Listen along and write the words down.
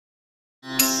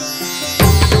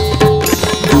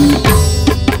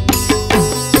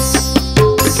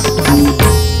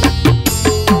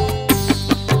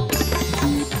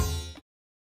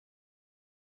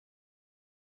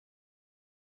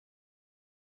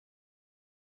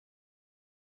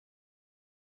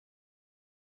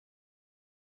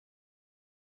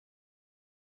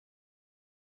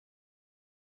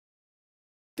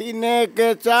তিনে কে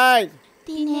চার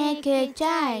তিনে কে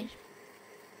চার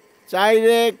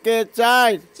চাইরে কে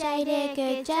চার চাইরে কে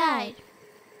চার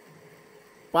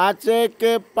পাঁচে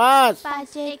কে পাঁচ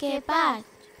পাঁচে কে পাঁচ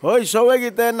হই সবাই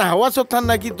গীতে না হাওয়া সত্থান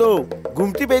নাকি তো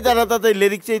ঘুমটি পেয়ে তারা তাতে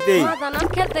লিরিক চাইতে মাদানা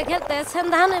খেলতে খেলতে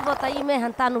সেন্ধানে বতাই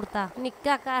মেহান তানুরতা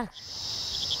নিক্কা কা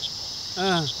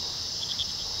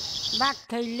বাক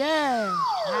খাইলে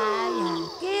হাই হাই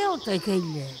কেউ তাই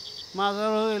খাইলে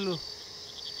মাজার হইলো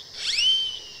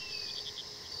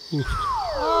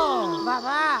ও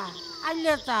বাবা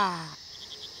আইলে তা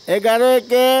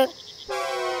 11 কে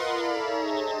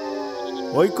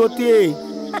ওই কতি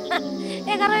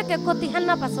 11 কে গতি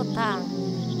হান্না পাছত থা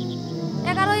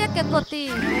 11 কে গতি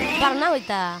বারনা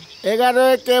হইতা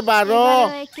 11 কে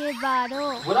 12 কে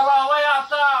 12 গোরা বাবা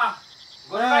আতা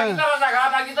গোরা কি তারা জায়গা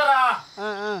নাকি তারা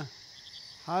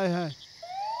হাই হাই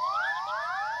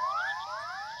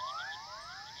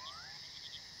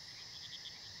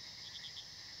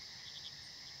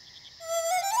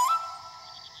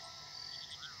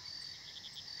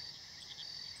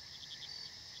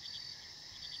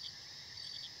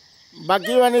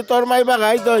বাকি মানে তোর মাই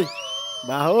বাগাই দই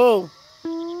বাহু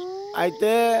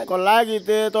আইতে কলা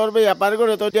গীতে তোর বে ব্যাপার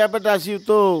করে তো টিয়া পেট আসিও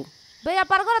তো বে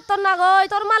ব্যাপার করে তোর না গই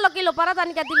তোর মা লকিলো পারা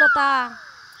জানিকা দিলতা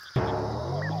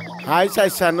হাই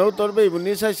সাইসানো তোর বে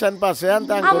বুনি সাইসান পাশে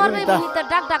আনতা আমার বে বুনিতে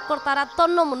ডাক ডাক করতারা তোর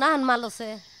নমুনা হান মালছে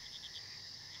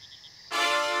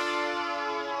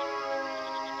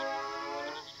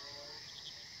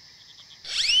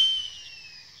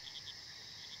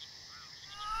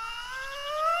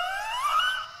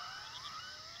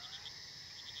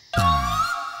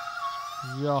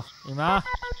Yo, Ima.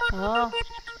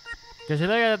 कैसे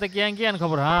लगा था कियान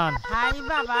खबर हान হাই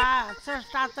বাবা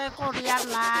চেষ্টাতে করিয়ার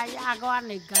নাই আগোয়া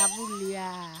নিগা বুলিয়া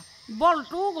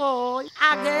বলটু গই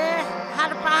আগে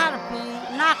হারপা হারপি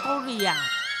না করিয়া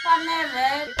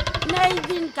পানেরে নেই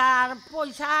দিনকার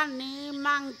পয়সা নি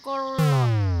মাং করল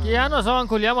कियान सवांग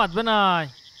खुलिया मत बनाए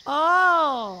ও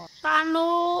তানু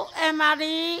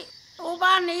এমারি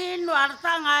উবানি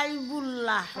নোয়ারতাঙাই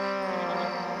বুল্লা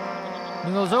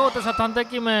निगल सो तो सतांते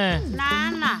की मैं না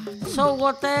না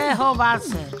সৌগতে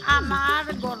হবারছে আমার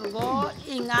গর্গ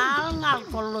ইঙাল গাল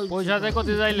করলই पैसा दे को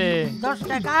जाइले 10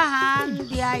 টাকা হান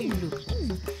দিয়াইলু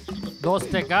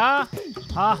 10 টাকা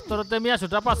हाँ তোর তে মিয়া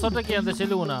ছুটা 500 টাকা আনতে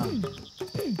ছিল না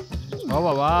ও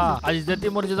বাবা আজ যেতে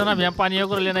মর্যাদা না বিয়া পানিও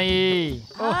করলে নাই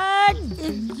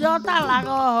ইজ্জতা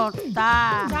লাগো হতা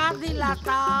চা দিলা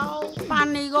তাও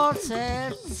পানি গছে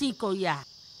চিকইয়া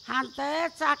হাতে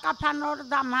চাকা ফানোর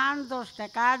দামান 10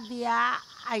 টাকা দিয়া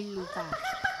আইলু তা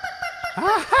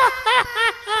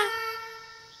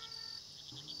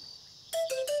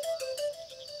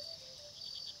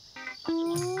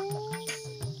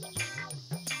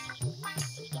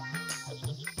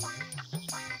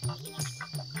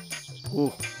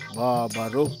বাবা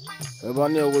রো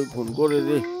এবারে ওই ফোন করে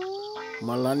রে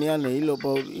মালানিয়া নেই লো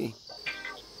পাউরি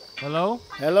हेलो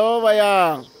হ্যালো ভাইয়া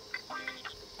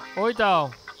ওই তাও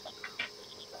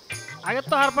আগে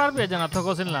তো হার পার বে জানা তো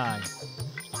কোসিন লাই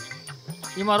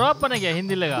ইমারো আপনে কে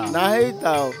হিন্দি লেগা না হেই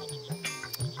তাও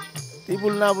তুই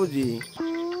বল না বুঝি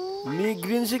মি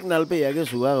গ্রিন সিগন্যাল পেয়ে আগে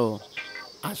সুগাও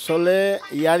আসলে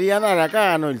ইয়ারিয়ানা রাখা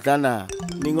আনইলতা না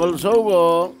নিঙ্গল সৌগ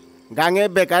গাঙে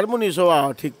বেকার মুনি সোয়া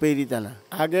ঠিক পেরিতা না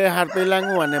আগে হার পেলাং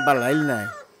মানে বালাইল নাই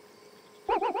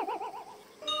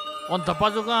অন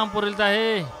তপাজু কাম পরিলতা হে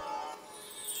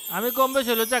আমি কম বেশি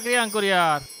হলো চাকরি আন করি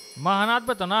আর মাহানাত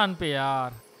বেতন আন পে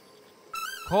यार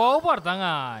খাও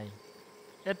পড়তাঙ্গাই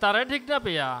এ তারে ঠিক না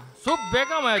পেয়া সব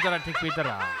বেকাম হয় তারা ঠিক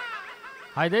পেতরা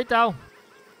হাই দেই তাও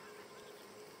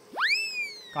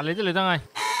কালে দিলে তাঙ্গাই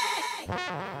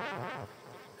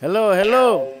হ্যালো হ্যালো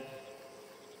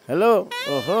হ্যালো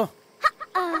ওহো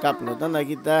কাপলো তা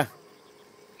নাকি তা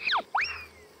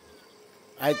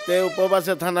আইতে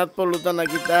উপবাসে থানাত পড়লো তা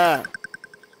নাকি তা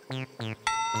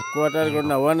কোয়ার্টার গো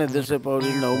নাওয়ানে দেশে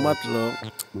পাউরি নাও মাতলো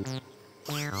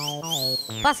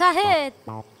পাসা হে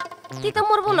তি তো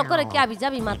মোর বল করে কি আবি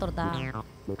যাবি মাতরদা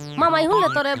মামাই হুনলে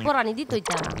তোরে বরানি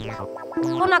দিতইতা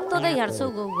কোনাক তো দেই হার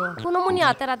সৌগো কোন মুনি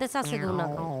হাতে রাতে চাষে গো না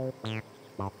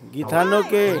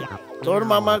গিথানোকে তোর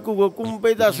মামা কুগো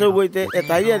কুম্পেইতা সবইতে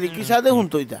এতাই আর কি সাদে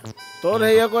হুনতইতা তোর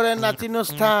হেয়া করে নাচিন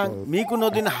স্থান মি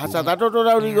কোনদিন হাসাদা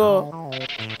টটরাউরি গো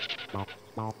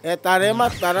এতারে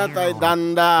মাত তারা তাই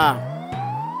দান্দা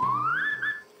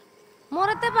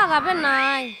মরেতে বাগাবে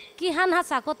নাই কি হান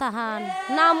হাসা কথা হান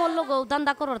না মোর লগো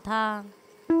দান্দা করর থা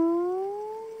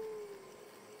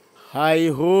হাই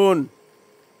হুন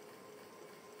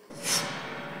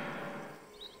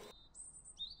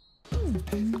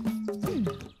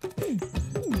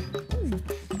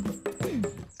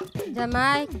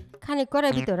জামাই খানি করে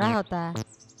ভিতরা হতা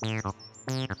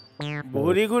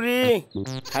বুহুরি ঘুরি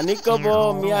খানিক কব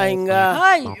মিয়া হিঙ্গা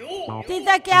হই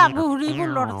তিতা কিয়া বুহুরি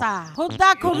বুলরতা হুদা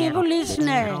খুরি বুলিস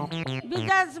নে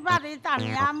বিকাশ বাড়ি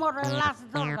টানিয়া মরে লাশ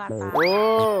দরগাতা ও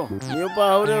নিউ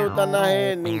পাহুরে উতানা হে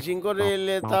নিংসিং করে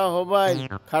এলে তা হবাই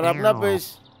খারাপ না পেস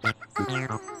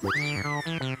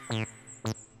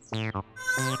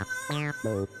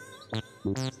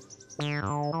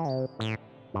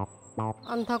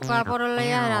অন্তকা পরলে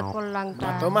হারাত পড়লাং তা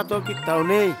মাতো মাতো কিতাও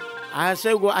নেই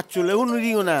আহাসে গো আচুলে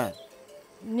হুনুরিও না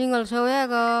নিঙ্গল সৌয়ে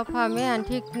গো ফামে হান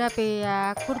ঠিক না পেয়া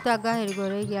কুর্তা গাহির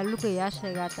করে গিয়া লুকে আসে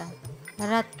গাতা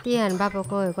রাত্রি হান বাপক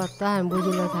কয় কত হান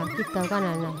বুঝিল থাক কিতাও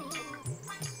কানা নাই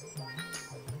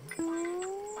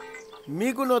মি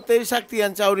কোনো তেই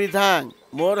শক্তিয়ান চাউরি থাং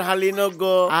মোর হালিনজ্ঞ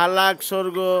আলাক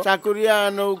স্বর্গ চাকুরিয়া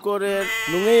নৌকরে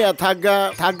নুঙেয়া থাগা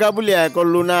থাগা বলিয়া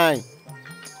করলু নাই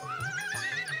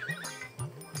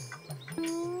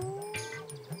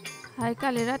হাই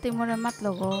কালি রাতে মোরে মাতল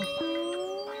গো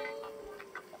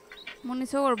মনি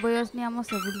সগর বয়স নিয়াম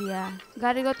আছে বুলিয়া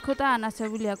গাড়িগত খোতা আনাছে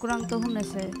বুলিয়া কুরাং তো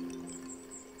শুনেছে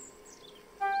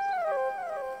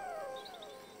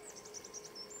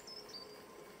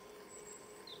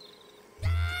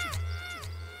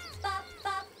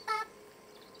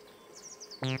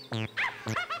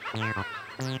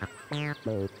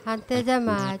হাতে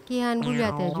জামা কি হান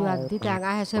বুলিয়াতে জুয়াক দিতাং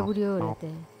আহেছে বুড়ি ওরেতে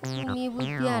তুমি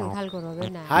বুদ্ধি হান খাল করবে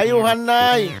না হাই ওহান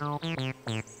নাই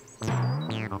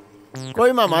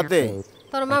কই মামাতে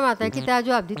তোর মামাতে কিতা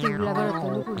জবাব দিতে বুলা ঘর তো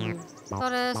লুকুলি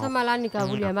তোরে সমালা নিকা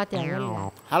বুলিয়া মাতে গেল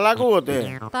হালাকু হতে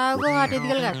তা গুয়াহাটি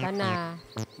দিগল গাতা না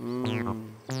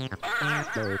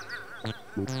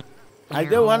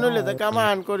হাইদে ওহান হইলে তো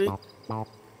কামান করি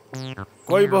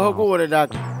কই বহকু ওরে ডাক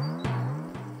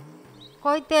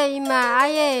কইতে ইমা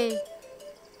আয়ে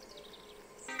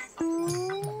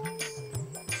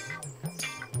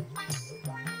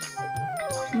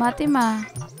মাতিমা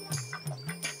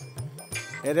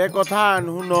এরে কথা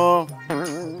নুন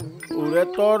উরে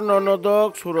তোর ননদক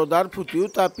সুরদার ফুটিও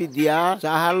তাপি দিয়া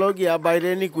চাহালো গিয়া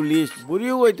বাইরে নিকুলিস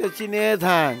বুড়িও হইতে চিনে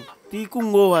থাং তি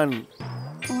কুঙ্গোহান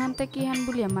ওহানতে কি হান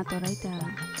বুলিয়া মাতরাইতা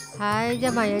হাই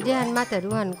জামাইয়ে যে হান মাতে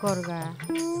রুহান করগা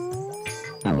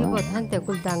বিপদ হানতে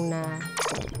কুলতাং না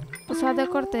সাদা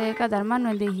করতে কাদার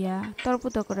মানুষ দেখিয়া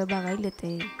তরপুত করে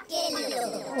বাগাইলেতে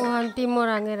ওহান তি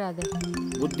মোরাঙে রাধে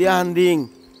বুদ্ধিয়া হান্দিং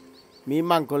মি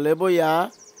মাংকলে বইয়া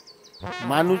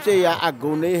মানুষে ইয়া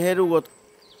আগুনে হেরুগত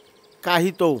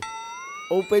কাহিত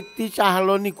ও পেটি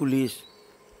চাহালো নিকুলিস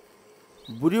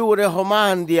বুড়ি ওরে হমা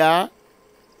হান্দিয়া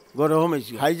গরে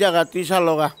হমেছি হাই জাগা তুই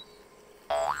চালগা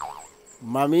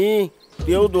মামি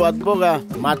তেও দোয়াত বগা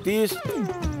মাতিস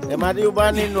এমারি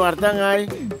উবানি নোয়ার টাঙাই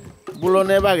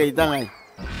বুলনে বাগেই টাঙাই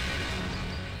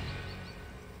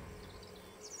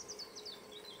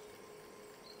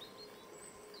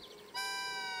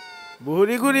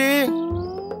বুহুরি ঘুরি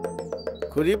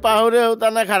ঘুরি পাহুরে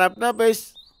হতানা খারাপ না পেস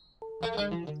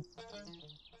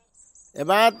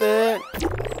এবারতে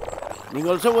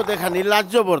নিঙ্গল সবতে খানি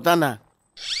লাজ্য বর্তানা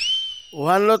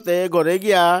ওহানলতে ঘরে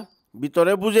গিয়া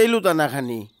ভিতরে বুঝাইলু টানা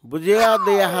খানি বুঝিয়া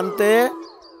দেয়া হানতে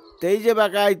তেই যে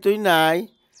বাকা তুই নাই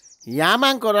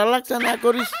ইয়ামান করা লাগছে না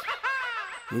করিস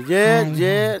নিজে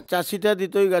যে চাষিটা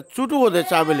দিতই গা চুটু বোধে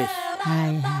চা বেলিস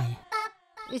হাই হাই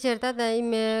ইসের তাতে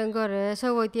ইমে ঘরে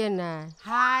সগৈতিয়ে না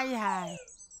হাই হাই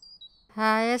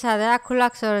হাই সাদে আখু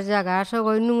লাগছর জাগা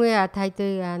সগৈ নুয়ে থাইতে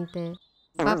আনতে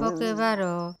বাপকে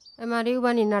বারো এমারি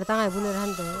উবানি নার টাঙাই বুলের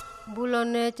হানতে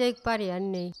বুলনে চেক পারি আর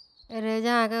নেই এরে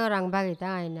যাকে ওরাং বাগি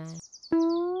টাঙাই নাই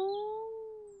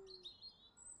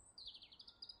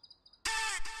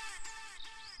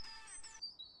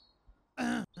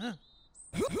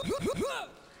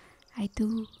আই তু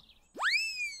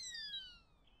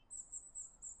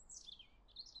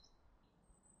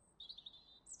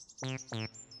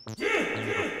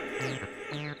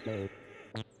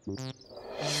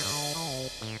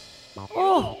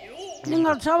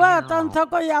Ningal sawa tanto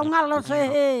ko yang ngalo se.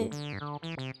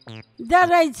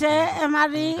 Darai se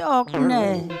emari okne.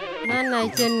 না নাই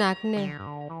চেন নাক নে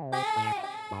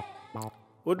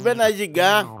উঠবে নাই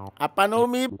জিগা আপানো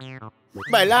মি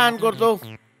বাইলান করতো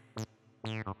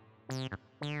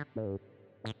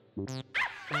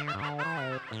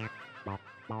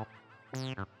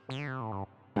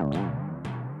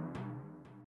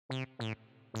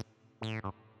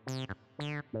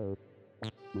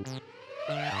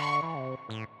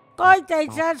Koi tai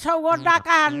se sawo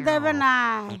dakan debe na.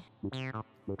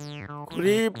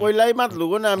 খুরি পয়লাই মাত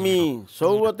লুগো না আমি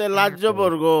সৌগতে লাজ্য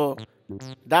বর্গ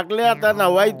ডাকলে আতা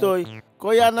নাওয়াই তই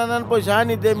কই আনানান পয়সা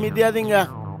আনি দে মিডিয়া দিঙ্গা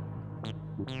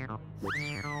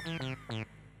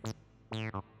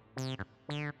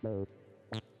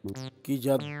কি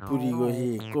জাত পুরি গহি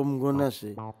কম গন আছে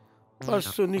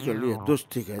 500 নিকলি দোষ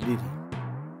ঠিকা দিদি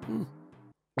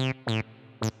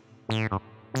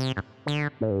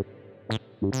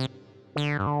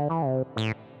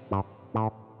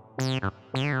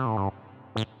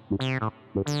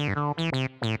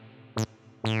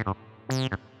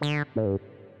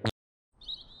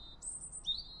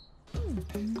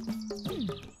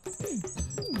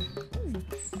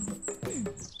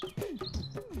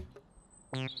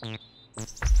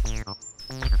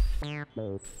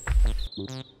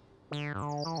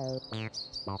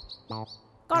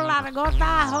কলার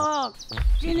গোটা হোক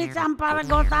চিনি চাম্পার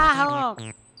গোটা হোক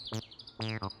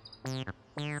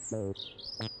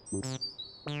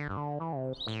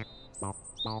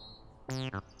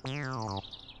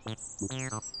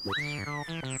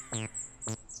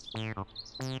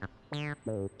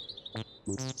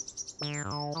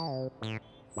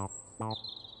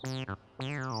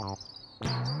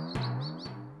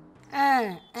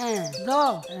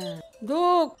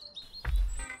দুঃখ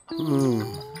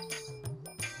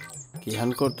কিহান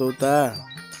করতো তা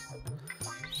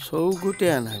সৌ গুটে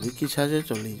আনা কি সাজে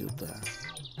চলি জুতা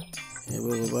হে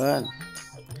ভগবান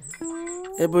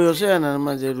এ বয়সে আনার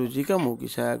মাঝে রুজি কামও কি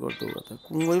সায়া করতো কথা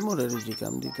কুঙ্গই মরে রুজি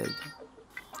কাম দিতে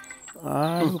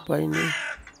আর উপায় নেই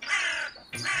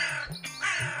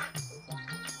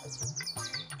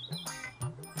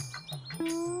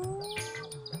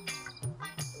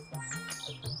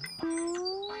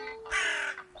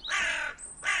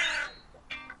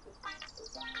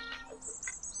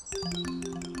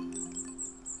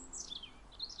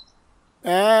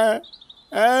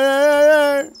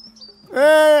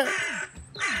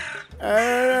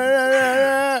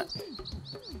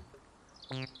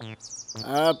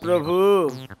প্রভু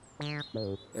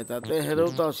এটাতে হেরো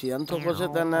তো সিয়ান থকছে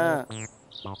তা না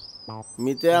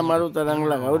মিতে আমারও তারাং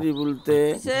লাগাও রি বলতে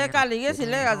সে কালি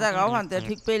গেছিলে জাগাও হানতে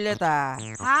ঠিক পেলে তা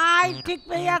আই ঠিক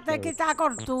পেয়াতে কিতা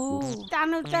করতু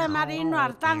টানুতে মারি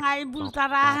নোয়ার টাঙাই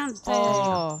বুলতারা হানতে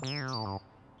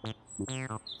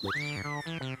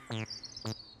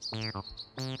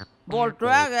বলতো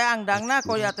আগে আংডাং না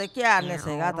কইয়াতে কে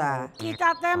আনেছে গাতা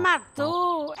কিতাতে মারতু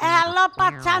এলো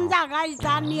পাচ্ছান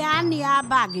জাগাইতা নিয়া নিয়া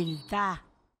বাগিলতা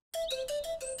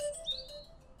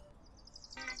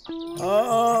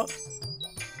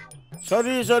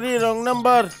সরি রং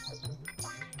নাম্বার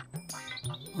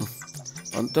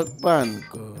অন্তক পান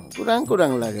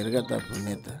কুরাং লাগে গাতা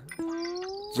ফোনেতা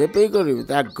যেপেই করবি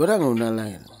তা আগ্রাং না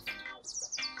লাগে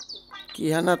কি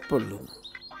হানাত পড়লো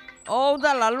ও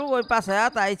দালালু ওই পাশে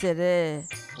আতাইছে রে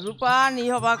রূপা নি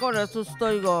হবা করে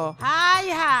সুস্থই গো হাই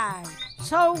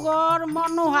সৌগর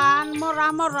মনুহান মরা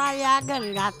মরাইয়া গেল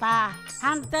গাতা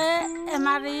হানতে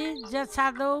এমারি যে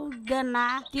সাদৌ দেনা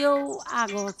কেউ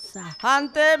আগতছা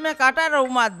হানতে মে কাটার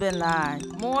মাতবে নাই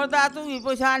মোর দা তুমি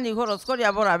পয়সা আনি খরচ করিয়া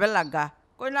বড়াবে লাগা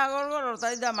কইনাগর ঘর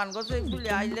তাই দামান গছে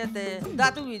খুলে আইলেতে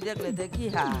দাতু দেখলেতে কি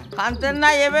হানতে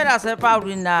নাই এবার আছে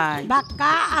পাউরি নাই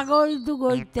বাক্কা আগই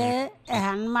দুগইতে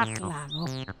এহান মাত লাগো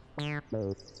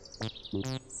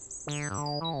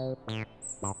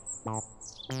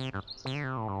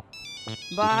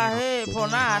বাহে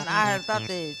ফোনান আহের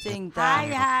তাতে চিংতা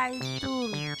হাই তুর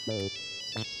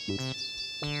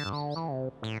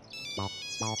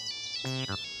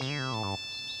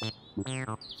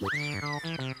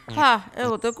হা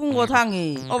এগোতে কুঙ্গো থাঙি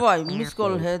ও ভাই মিস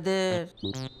কল হে দে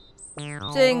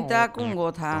চিংতা কুঙ্গো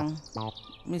থাং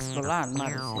মিস কল আন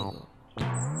মারিছে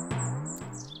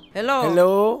হেলো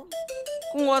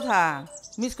কুঙ্গো থাং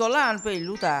মিস কল আন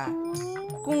পেলু তা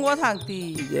কুঙ্গো থাংতি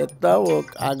যেটাও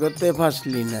আগতে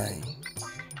ফাসলি নাই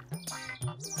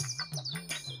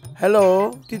হ্যালো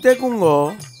তিতে কুঙ্গো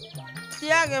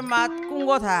তিয়াগে মাত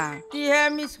কুঙ্গো থাং তি হে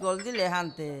মিস কল দিলে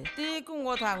হানতে তি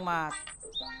কুঙ্গো থাং মাত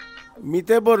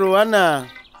মিতে বড়ুয়া না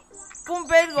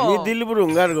কুম্পের গো মি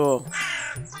দিলবুরুঙ্গার গো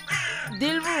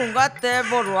দিলবুরুঙ্গাতে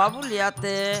বড়ুয়া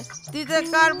বুলিয়াতে তিতে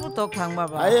কার পুতক থাং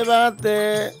বাবা আই এবাতে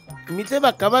মিতে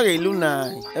বাক্কা বাগাইলু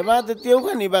নাই এবাতে তেও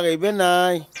খানি বাগাইবে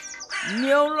নাই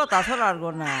নিউলো তাছাড়ার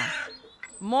গো না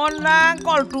মন না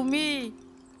কল তুমি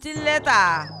চিল্লে তা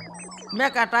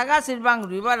মেকাটা গাছের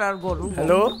বাংরি বাড়ার গরু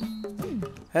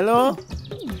হ্যালো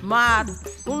মাত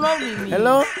হুনৌরি মি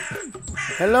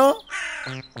হ্যালো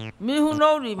মি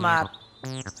হুনৌরি মাত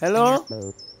হ্যালো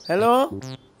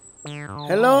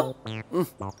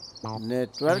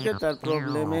নেটওয়ার্কে তার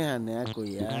প্রবলেমে হানে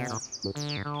কইয়া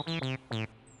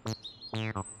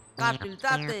কাপিল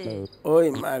তাতে ওই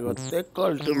মাগতে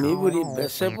কল তুমি বুড়ি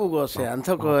বেসে পুগছে আনথ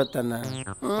কহতা না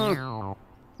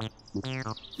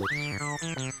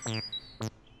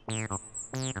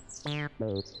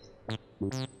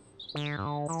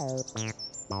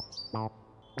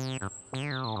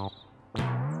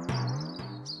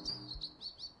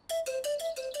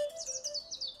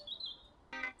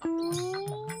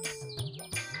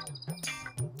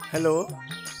हेलो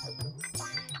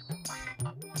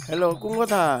हेलो কোন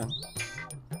কথা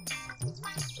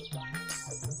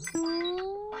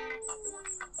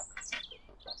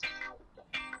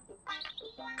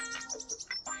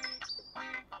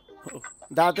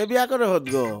দাঁতে বিয়া করে হত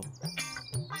গো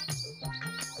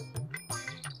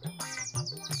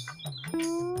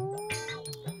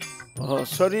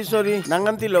sorry sorry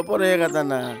nanganti lo pore gata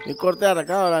na I korte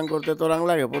araka orang korte torang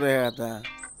lage pore gata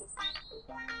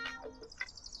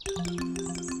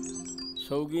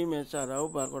saugi me charau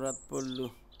bakorat pollu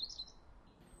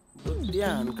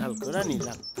buddian khalkorani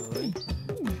lagtoi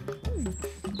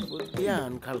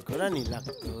buddian khalkorani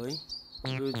lagtoi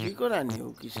ruji korani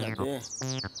ukisate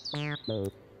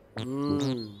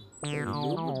buddian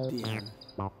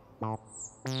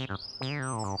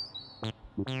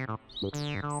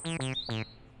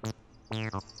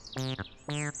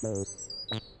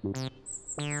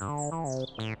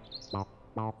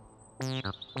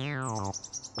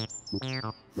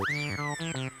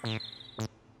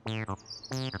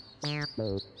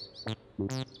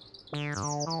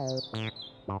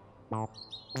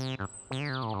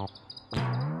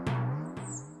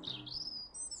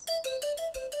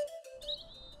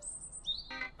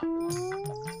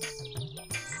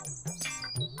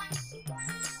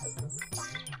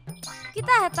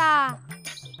Kita heta.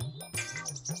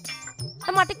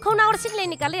 Mati khona or sikle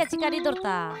nikale chikari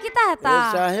dorta. Kita heta.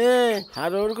 Sahe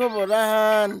haror ko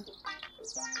borahan.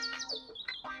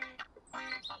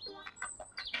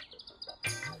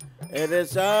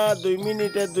 Eresa 2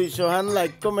 minute 200 han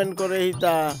like comment kore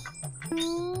hita.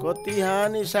 Koti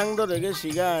han isang dore ge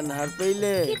sigan har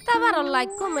peile. Kita baro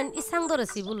like comment isang dore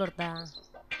sibulorta.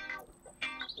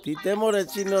 Tite more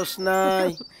chinos nai.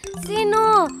 Sino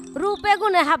rupe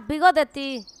gune habbigo deti.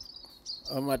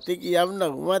 Amati ki amna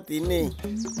gumati ni.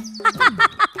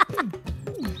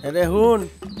 Ere hun.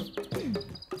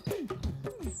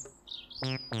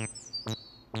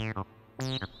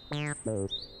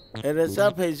 Ere sa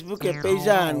Facebook e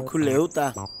page khule uta.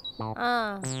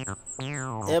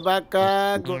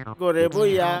 Ebaka gore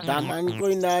boya daman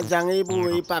koi na jangai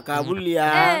boi paka bulia.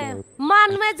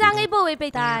 Man me jangai boi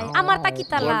petai. Amar ta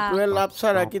kitala. Koi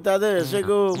lapsara kita de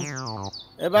sego.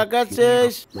 Ebaka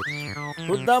ches.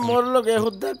 Hudda mor loge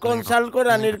hudda consult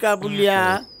koranir ka bulia.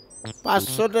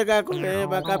 500 টাকা করে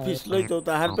বাকা ফিস লইতো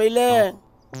তাহার পাইলে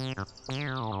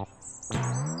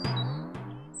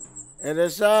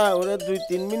এরেসা ওরে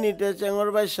 2-3 মিনিটে চেঙ্গর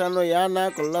বাইসানো ইয়া না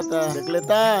করলাতা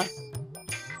দেখলেতা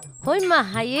হই মা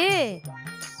হায়ে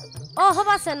ও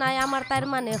হবাছে নাই আমার তার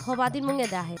মানে হবাদি মুঙে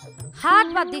দাহে হাট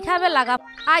বা দিখাবে লাগা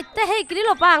আইতে হেই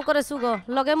ক্রিলো পাং করে সুগো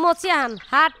লগে মচিয়ান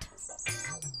হাট